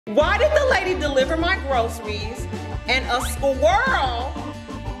Why did the lady deliver my groceries and a squirrel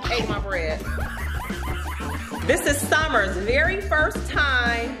ate my bread? This is Summer's very first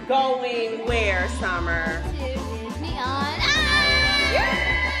time going where, Summer? To Disney on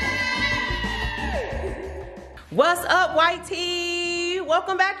What's up, White Tea?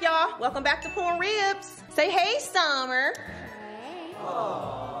 Welcome back, y'all. Welcome back to Pooh and Ribs. Say hey, Summer. Hey.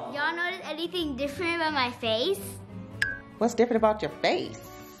 Y'all notice anything different about my face? What's different about your face?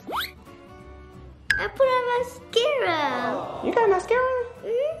 I put on mascara. You got mascara?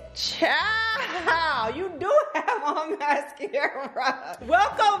 Child, you do have on mascara.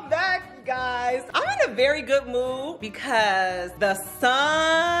 Welcome back, guys. I'm in a very good mood because the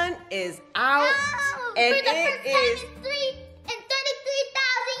sun is out and for the it first is. time in 33,000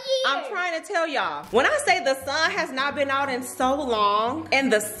 years. I'm trying to tell y'all, when I say the sun has not been out in so long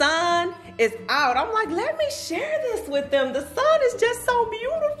and the sun is out, I'm like, let me share this with them. The sun is just so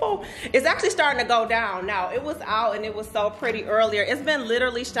beautiful. It's actually starting to go down now. It was out and it was so pretty earlier. It's been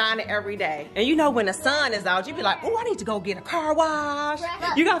literally shining every day. And you know, when the sun is out, you be like, oh, I need to go get a car wash.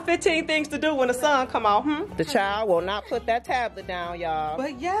 You got 15 things to do when the sun come out, The child will not put that tablet down, y'all.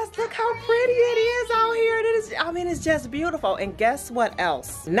 But yes, look how pretty it is out here. It is, I mean, it's just beautiful. And guess what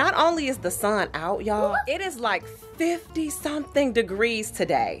else? Not only is the sun out, y'all, it is like 50 something degrees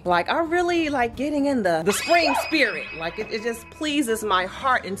today. Like, I really like getting in the spring spirit. Like, it just pleases my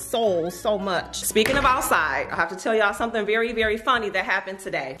heart and soul so much. Speaking of outside, I have to tell y'all something very, very funny that happened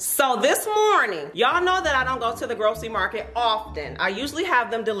today. So this morning, y'all know that I don't go to the grocery market often. I usually have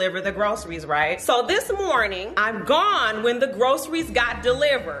them deliver the groceries, right? So this morning, I'm gone when the groceries got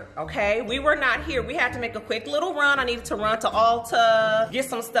delivered, okay? We were not here. We had to make a quick little run. I needed to run to Ulta, get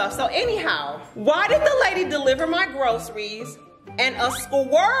some stuff. So anyhow, why did the lady deliver my groceries and a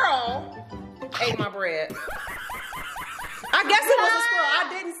squirrel ate my bread? I guess it was a squirrel. I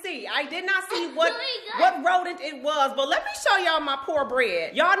didn't see. I did not see what rodent it was, but let me show y'all my poor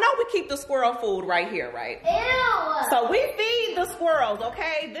bread. Y'all know we keep the squirrel food right here, right? Ew. So we feed the squirrels,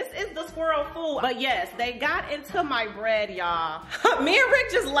 okay? This is the squirrel food. But yes, they got into my bread, y'all. Me and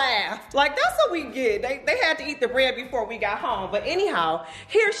Rick just laughed. Like, that's what we get. They had to eat the bread before we got home. But anyhow,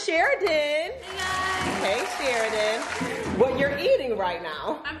 here's Sheridan. Hey guys. Hey, Sheridan. What you're eating right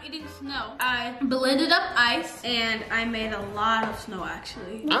now? I'm eating snow. I blended up ice and I made a lot of snow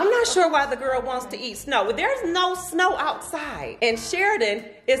actually. I'm not sure why the girl wants to eat snow. There's no snow outside. And Sheridan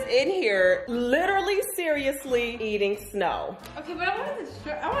is in here literally seriously eating snow. Okay, but I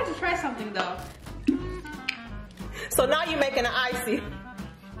wanted to try something though. So now you're making an icy.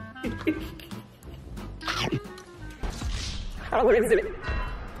 How is it?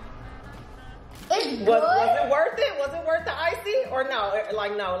 It's good. Was it worth it? Was it worth the icy or no?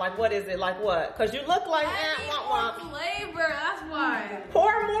 Like no, like what is it? Like what? Cause you look like more flavor, that's why.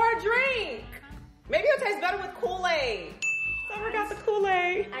 Pour more drink. Maybe it'll taste better with Kool-Aid. Summer got the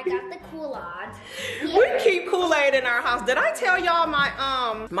Kool-Aid. I got the Kool-Aid. We keep Kool-Aid in our house. Did I tell y'all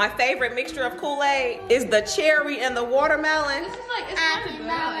my favorite mixture of Kool-Aid is the cherry and the watermelon? This is like, it's kind of good.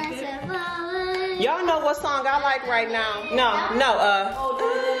 I like it. Y'all know what song I like right now? No,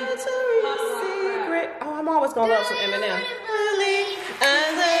 secret. Oh, I'm always gonna love some Eminem.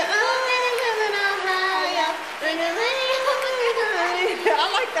 I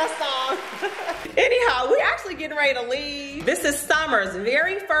like that song. Anyhow, we're actually getting ready to leave. This is Summer's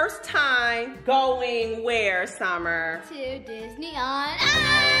very first time going where, Summer? To Disney on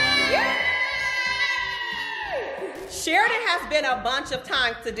Sheridan has been a bunch of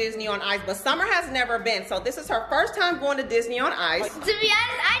times to Disney on Ice, but Summer has never been. So this is her first time going to Disney on Ice. To be honest,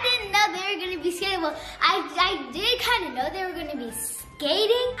 I didn't know they were going to be skating. Well, I did kind of know they were going to be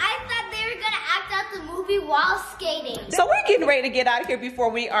skating. I thought they were going to act out the movie while skating. So we're getting ready to get out of here before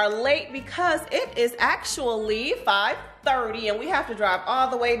we are late because it is actually 5:30 and we have to drive all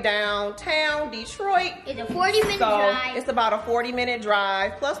the way downtown Detroit. It's a 40-minute drive. It's about a 40-minute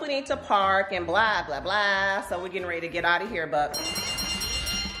drive. Plus we need to park and blah, blah, blah. So we're getting ready to get out of here, but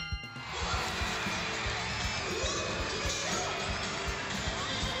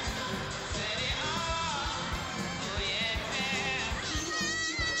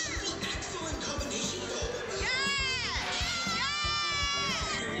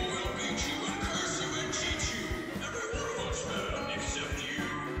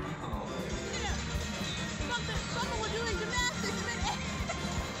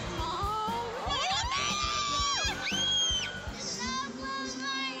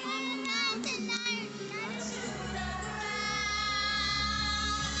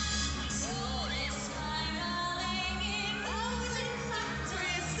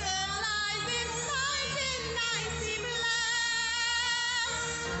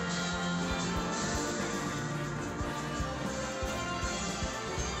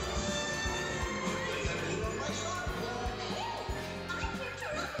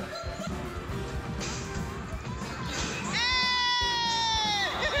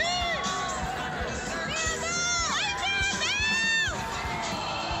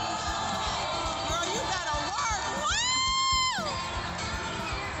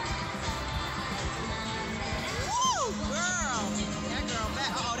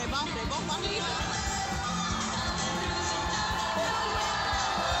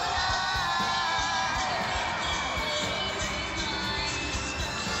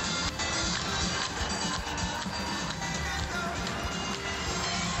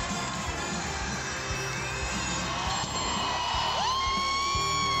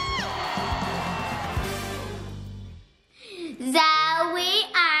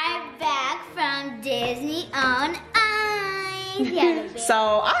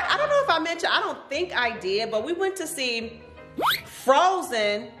So I don't know if I mentioned, I don't think I did, but we went to see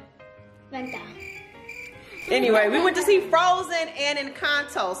Frozen. Anyway, we went to see Frozen and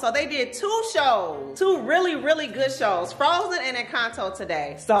Encanto. So they did 2 shows, 2 really, really good shows, Frozen and Encanto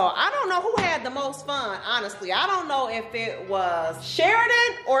today. So I don't know who had the most fun, honestly. I don't know if it was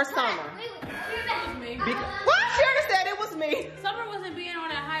Sheridan or Summer. Well, Sheridan said it was me. Summer wasn't being on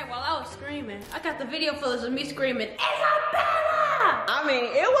that hype while I was screaming. I got the video footage of me screaming, Isabella! I mean,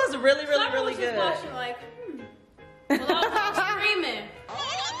 it was really, really, Summer really was just good. watching like, Well, I was screaming.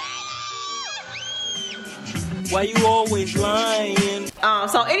 Why you always lying?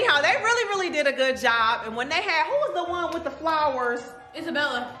 So anyhow, they really, really did a good job. And when they had, who was the one with the flowers?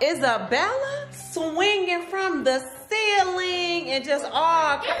 Isabella. Isabella swinging from the ceiling and just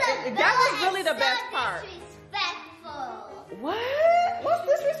all. That was really the best part. What? What's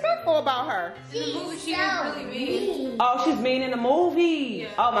disrespectful about her? In the movie, she was really mean. Oh, she's mean in the movie. Yeah.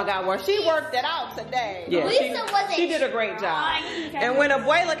 Oh my God, well she worked it out today. Yeah, she did a great job. And when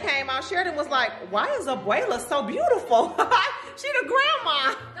Abuela came out, Sheridan was like, "Why is Abuela so beautiful? She the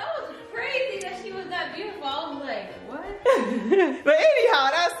grandma." That was crazy that she was that beautiful. I was like, what? But anyhow,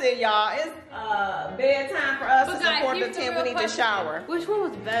 that's it, y'all. It's bedtime for us to support the here's 10. real We need to question. shower. Which one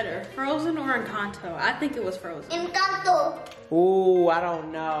was better, Frozen or Encanto? I think it was Frozen. Encanto. Ooh, I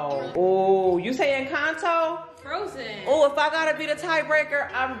don't know. Ooh, you say Encanto? Frozen. Oh, if I gotta be the tiebreaker,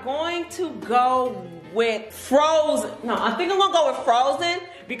 I'm going to go with Frozen. No, I think I'm gonna go with Frozen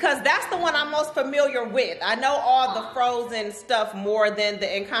because that's the one I'm most familiar with. I know all the Frozen stuff more than the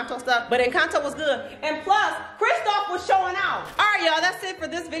Encanto stuff, but Encanto was good. And plus, Kristoff was showing out. All right, y'all, that's it for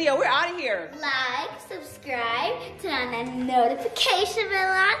this video. We're out of here. Like, subscribe, turn on that notification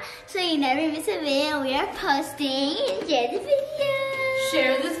bell on so you never miss a video we are posting. Enjoy the video.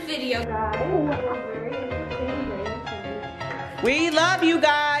 Share this video, guys. We love you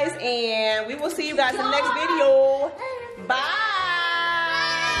guys, and we will see you guys in the next video. Bye.